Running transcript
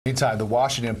Meantime, the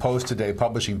Washington Post today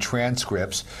publishing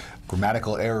transcripts,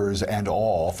 grammatical errors and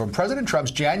all, from President Trump's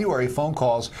January phone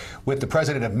calls with the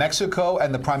President of Mexico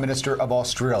and the Prime Minister of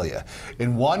Australia.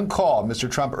 In one call, Mr.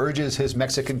 Trump urges his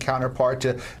Mexican counterpart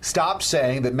to stop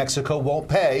saying that Mexico won't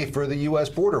pay for the U.S.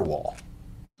 border wall.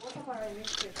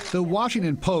 The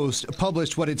Washington Post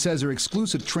published what it says are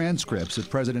exclusive transcripts of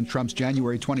President Trump's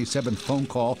January 27th phone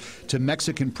call to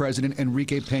Mexican President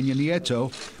Enrique Peña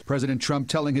Nieto. President Trump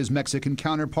telling his Mexican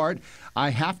counterpart, "I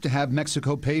have to have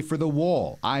Mexico pay for the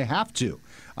wall. I have to.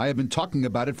 I have been talking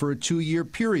about it for a 2-year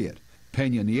period."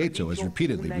 Peña Nieto has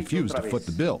repeatedly refused to foot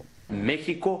the bill.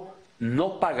 México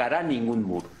no pagará ningún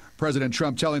muro. President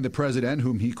Trump telling the president,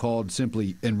 whom he called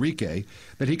simply Enrique,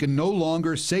 that he can no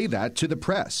longer say that to the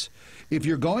press. "If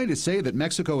you're going to say that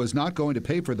Mexico is not going to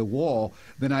pay for the wall,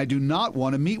 then I do not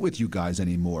want to meet with you guys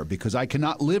anymore because I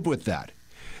cannot live with that."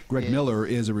 Greg Miller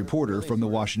is a reporter from the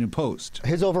Washington Post.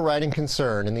 His overriding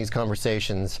concern in these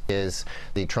conversations is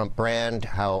the Trump brand,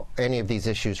 how any of these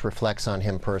issues reflects on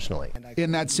him personally.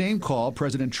 In that same call,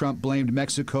 President Trump blamed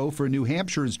Mexico for New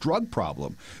Hampshire's drug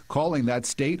problem, calling that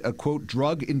state a, quote,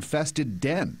 drug-infested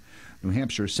den. New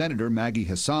Hampshire Senator Maggie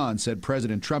Hassan said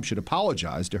President Trump should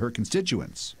apologize to her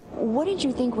constituents. What did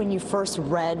you think when you first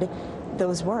read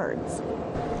those words?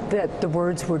 That the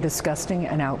words were disgusting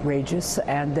and outrageous,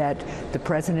 and that the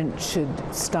president should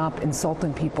stop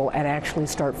insulting people and actually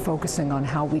start focusing on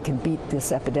how we can beat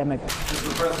this epidemic.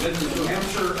 Mr. President, is New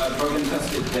Hampshire a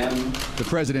drug-infested den? The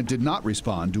president did not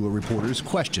respond to a reporter's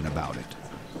question about it.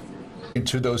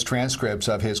 To those transcripts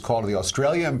of his call to the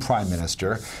Australian Prime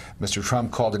Minister, Mr.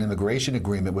 Trump called an immigration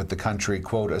agreement with the country,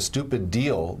 quote, a stupid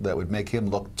deal that would make him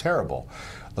look terrible.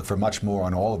 Look for much more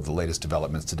on all of the latest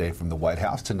developments today from the White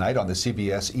House tonight on the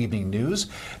CBS Evening News.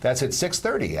 That's at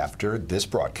 6:30 after this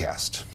broadcast.